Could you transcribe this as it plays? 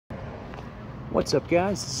What's up,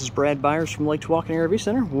 guys? This is Brad Byers from Lake Tawakoni RV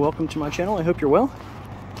Center. Welcome to my channel. I hope you're well.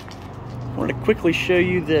 I wanted to quickly show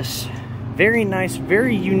you this very nice,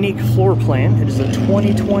 very unique floor plan. It is a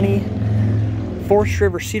 2020 Forest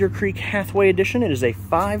River Cedar Creek Hathaway edition. It is a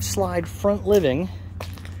 5-slide front living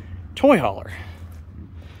toy hauler.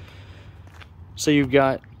 So you've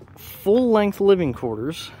got full-length living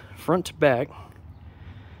quarters, front to back,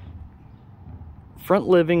 front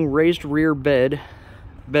living, raised rear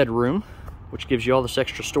bedroom, which gives you all this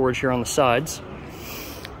extra storage here on the sides.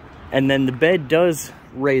 And then the bed does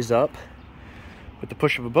raise up with the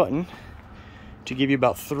push of a button to give you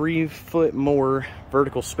about 3 foot more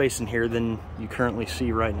vertical space in here than you currently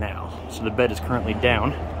see right now. So the bed is currently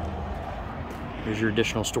down. Here's your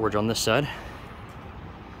additional storage on this side.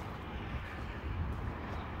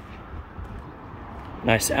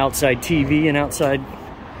 Nice outside TV and outside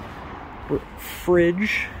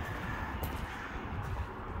fridge.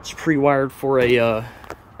 It's pre-wired for a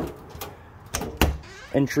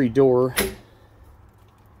entry door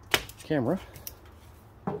camera.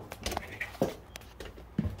 And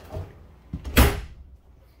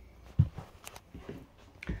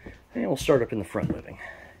we'll start up in the front living.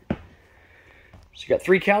 So you got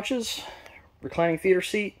 3 couches, reclining theater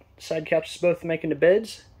seat, side couches both making the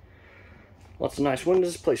beds. Lots of nice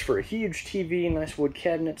windows, place for a huge TV, nice wood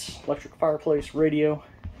cabinets, electric fireplace, radio.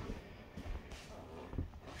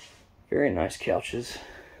 Very nice couches.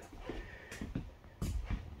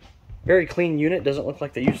 Very clean unit, doesn't look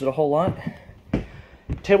like they used it a whole lot.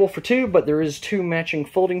 Table for 2, but there is 2 matching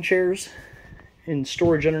folding chairs in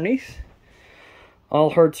storage underneath. All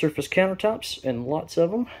hard surface countertops, and lots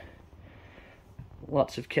of them.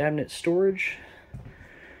 Lots of cabinet storage.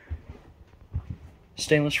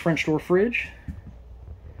 Stainless French door fridge.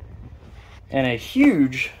 And a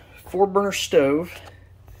huge 4-burner stove,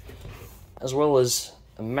 as well as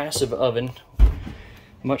a massive oven,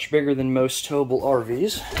 much bigger than most towable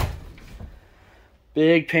RVs.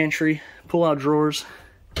 Big pantry, pull-out drawers.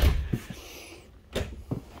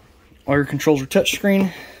 All your controls are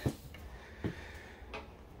touchscreen.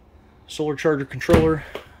 Solar charger controller.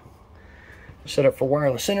 Set up for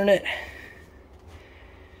wireless internet.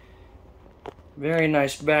 Very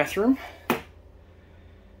nice bathroom.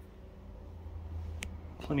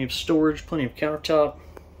 Plenty of storage, plenty of countertop,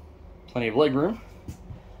 plenty of legroom.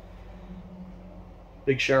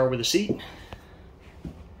 Big shower with a seat.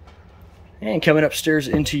 And coming upstairs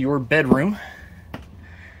into your bedroom.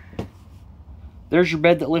 There's your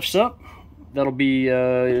bed that lifts up. That'll be,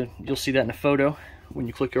 you'll see that in a photo when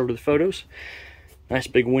you click over to the photos. Nice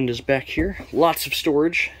big windows back here. Lots of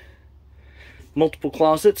storage. Multiple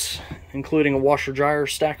closets, including a washer dryer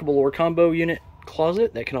stackable or combo unit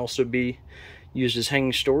closet that can also be used as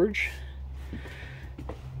hanging storage.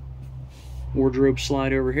 Wardrobe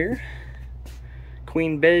slide over here.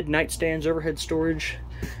 Queen bed, nightstands, overhead storage,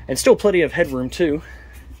 and still plenty of headroom too.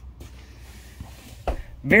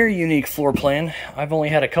 Very unique floor plan. I've only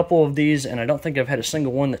had a couple of these, and I don't think I've had a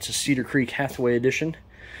single one that's a Cedar Creek Hathaway edition.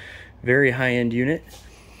 Very high-end unit.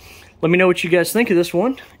 Let me know what you guys think of this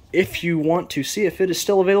one. If you want to see if it is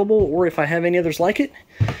still available or if I have any others like it,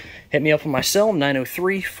 hit me up on my cell,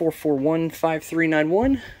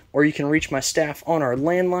 903-441-5391, or you can reach my staff on our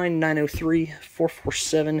landline,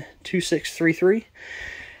 903-447-2633.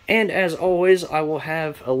 And as always, I will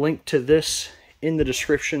have a link to this in the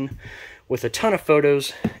description with a ton of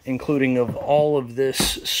photos, including of all of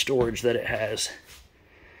this storage that it has.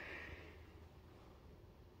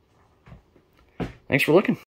 Thanks for looking.